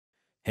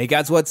Hey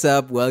guys, what's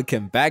up?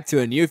 Welcome back to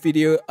a new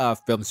video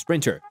of Film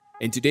Sprinter.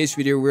 In today's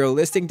video, we're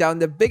listing down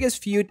the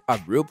biggest feud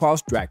of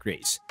RuPaul's Drag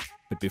Race.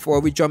 But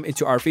before we jump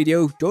into our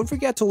video, don't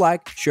forget to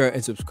like, share,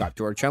 and subscribe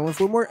to our channel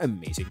for more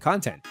amazing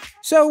content.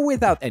 So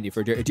without any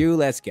further ado,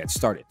 let's get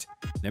started.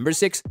 Number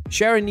 6.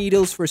 Sharon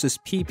Needles vs.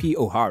 PP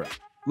O'Hara.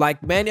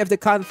 Like many of the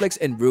conflicts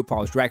in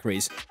RuPaul's Drag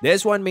Race,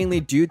 this one mainly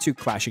due to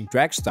clashing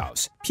drag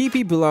styles.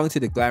 PP belonged to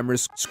the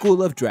glamorous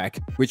school of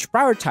drag, which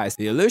prioritized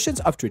the illusions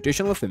of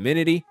traditional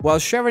femininity, while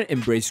Sharon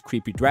embraced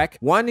creepy drag,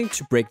 wanting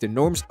to break the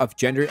norms of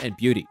gender and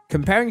beauty.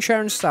 Comparing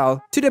Sharon's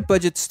style to the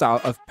budget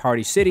style of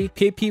Party City,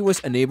 PP was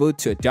unable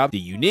to adopt the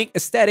unique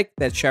aesthetic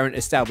that Sharon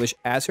established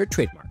as her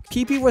trademark.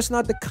 PP was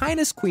not the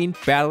kindest queen,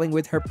 battling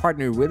with her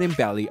partner William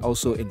Bailey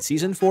also in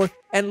Season 4,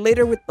 and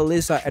later with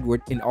Alyssa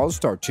Edward in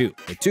All-Star 2.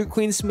 The two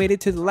queens made it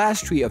to the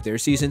last 3 of their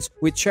seasons,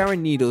 with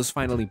Sharon Needles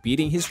finally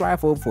beating his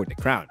rival for the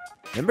crown.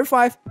 Number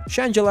 5.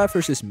 Shangela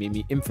vs.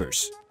 Mimi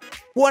Imfers.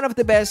 One of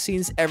the best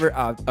scenes ever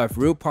out of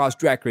RuPaul's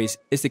Drag Race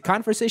is the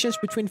conversations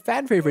between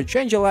fan favorite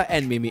Shangela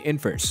and Mimi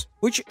Imfers,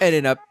 which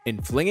ended up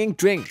in flinging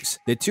drinks.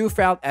 The two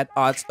felt at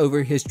odds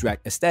over his drag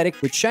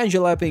aesthetic, with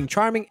Shangela being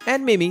charming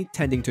and Mimi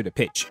tending to the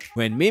pitch.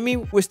 When Mimi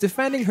was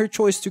defending her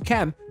choice to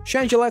Cam,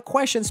 Shangela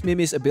questions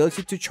Mimi's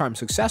ability to charm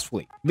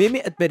successfully. Mimi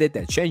admitted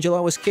that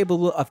Shangela was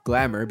capable of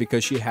glamour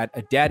because she had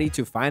a daddy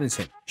to finance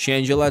him.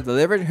 Shangela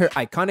delivered her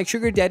iconic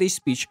sugar daddy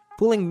speech,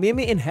 pulling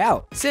Mimi in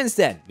hell. Since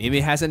then, Mimi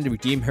hasn't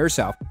redeemed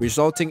herself,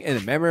 resulting in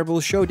a memorable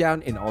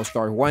showdown in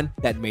All-Star 1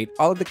 that made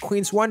all of the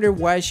queens wonder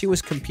why she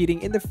was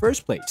competing in the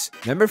first place.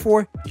 Number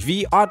 4.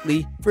 V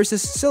Oddly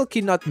vs.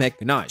 Silky Nutmeg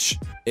Ganache.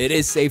 It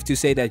is safe to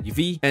say that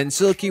V and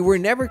Silky were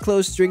never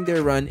close during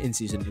their run in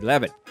Season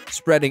 11.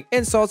 Spreading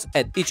insults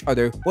at each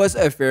other was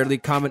a fairly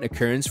common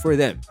occurrence for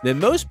them. The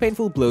most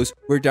painful blows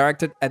were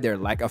directed at their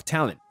lack of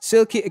talent.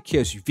 Silky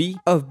accused V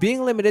of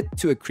being limited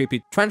to a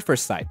creepy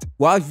transvestite,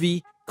 while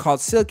V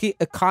called Silky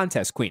a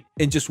contest queen.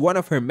 In just one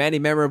of her many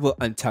memorable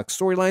Untucked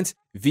storylines,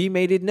 V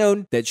made it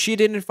known that she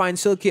didn't find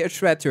Silky a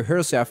threat to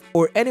herself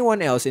or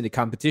anyone else in the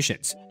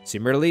competitions.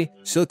 Similarly,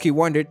 Silky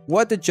wondered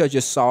what the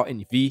judges saw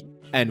in V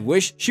and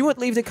wished she would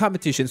leave the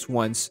competitions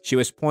once she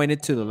was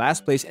pointed to the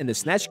last place in the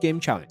Snatch Game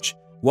Challenge.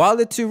 While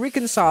the two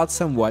reconciled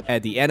somewhat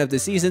at the end of the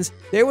seasons,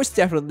 there was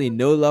definitely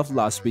no love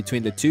lost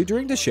between the two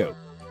during the show.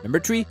 Number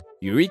 3.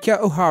 Eureka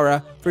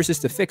O'Hara vs.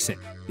 The Vixen.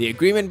 The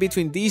agreement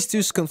between these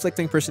two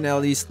conflicting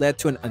personalities led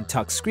to an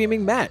Untucked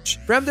screaming match.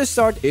 From the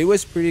start, it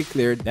was pretty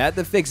clear that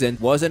the Vixen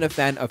wasn't a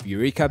fan of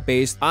Eureka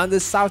based on the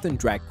Southern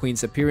drag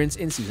queen's appearance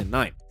in Season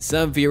 9.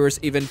 Some viewers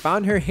even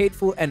found her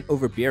hateful and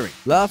overbearing.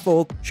 Love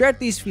Folk shared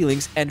these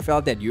feelings and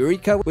felt that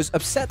Eureka was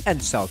upset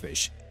and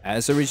selfish.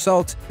 As a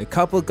result, the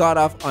couple got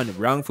off on the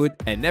wrong foot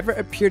and never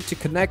appeared to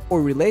connect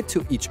or relate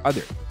to each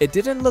other. It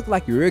didn't look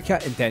like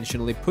Eureka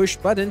intentionally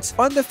pushed buttons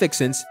on the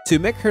Vixens to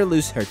make her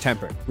lose her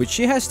temper, which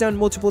she has done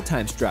multiple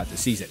times throughout the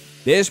season.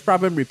 This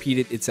problem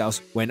repeated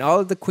itself when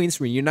all of the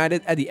queens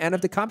reunited at the end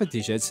of the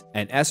competitions,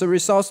 and as a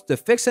result, the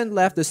Vixen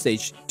left the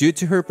stage due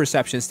to her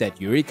perceptions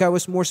that Eureka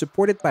was more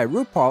supported by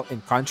RuPaul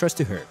in contrast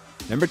to her.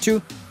 Number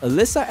 2.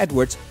 Alyssa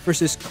Edwards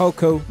vs.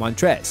 Coco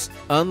Montrez.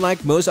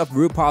 Unlike most of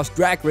RuPaul's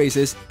Drag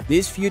Races,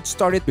 this feud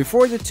started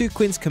before the two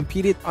queens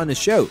competed on the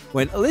show.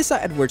 When Alyssa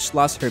Edwards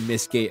lost her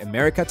Miss Gay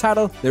America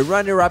title, the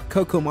runner-up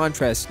Coco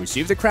Montrez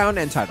received the crown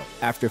and title.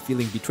 After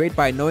feeling betrayed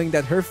by knowing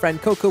that her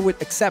friend Coco would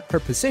accept her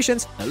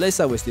positions,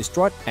 Alyssa was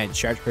distraught and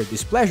shared her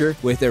displeasure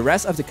with the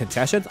rest of the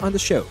contestants on the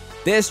show.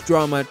 This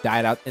drama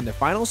died out in the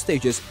final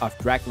stages of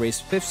Drag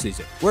Race 5th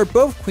season, where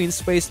both queens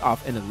faced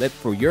off in a Live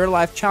for Your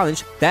Life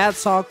challenge that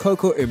saw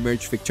Coco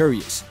emerge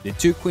victorious. The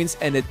two queens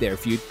ended their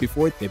feud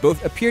before they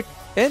both appeared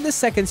in the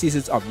second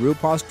seasons of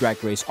RuPaul's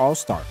Drag Race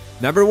All-Star.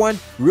 Number 1.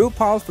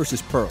 RuPaul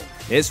vs. Pearl.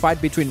 This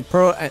fight between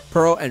Pearl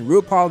and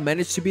RuPaul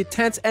managed to be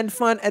tense and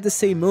fun at the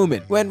same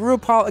moment. When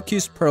RuPaul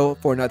accused Pearl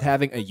for not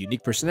having a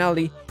unique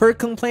personality, Pearl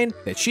complained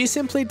that she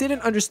simply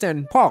didn't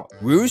understand Paul.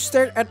 Ru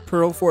stared at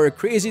Pearl for a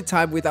crazy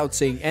time without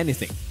saying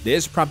anything.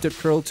 This prompted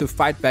Pearl to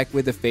fight back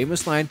with a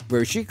famous line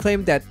where she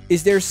claimed that,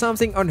 "Is there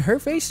something on her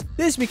face?"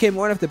 This became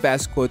one of the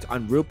best quotes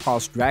on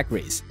RuPaul's Drag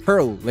Race.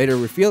 Pearl later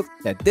revealed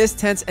that this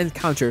tense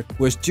encounter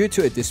was due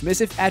to a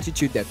dismissive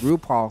attitude that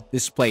RuPaul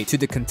displayed to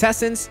the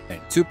contestants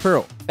and to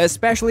Pearl,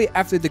 especially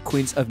after the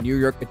queens of New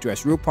York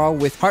addressed RuPaul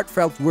with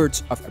heartfelt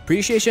words of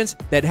appreciations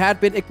that had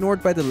been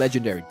ignored by the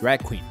legendary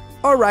drag queen.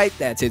 Alright,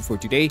 that's it for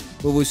today.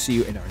 We will see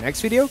you in our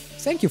next video.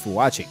 Thank you for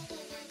watching.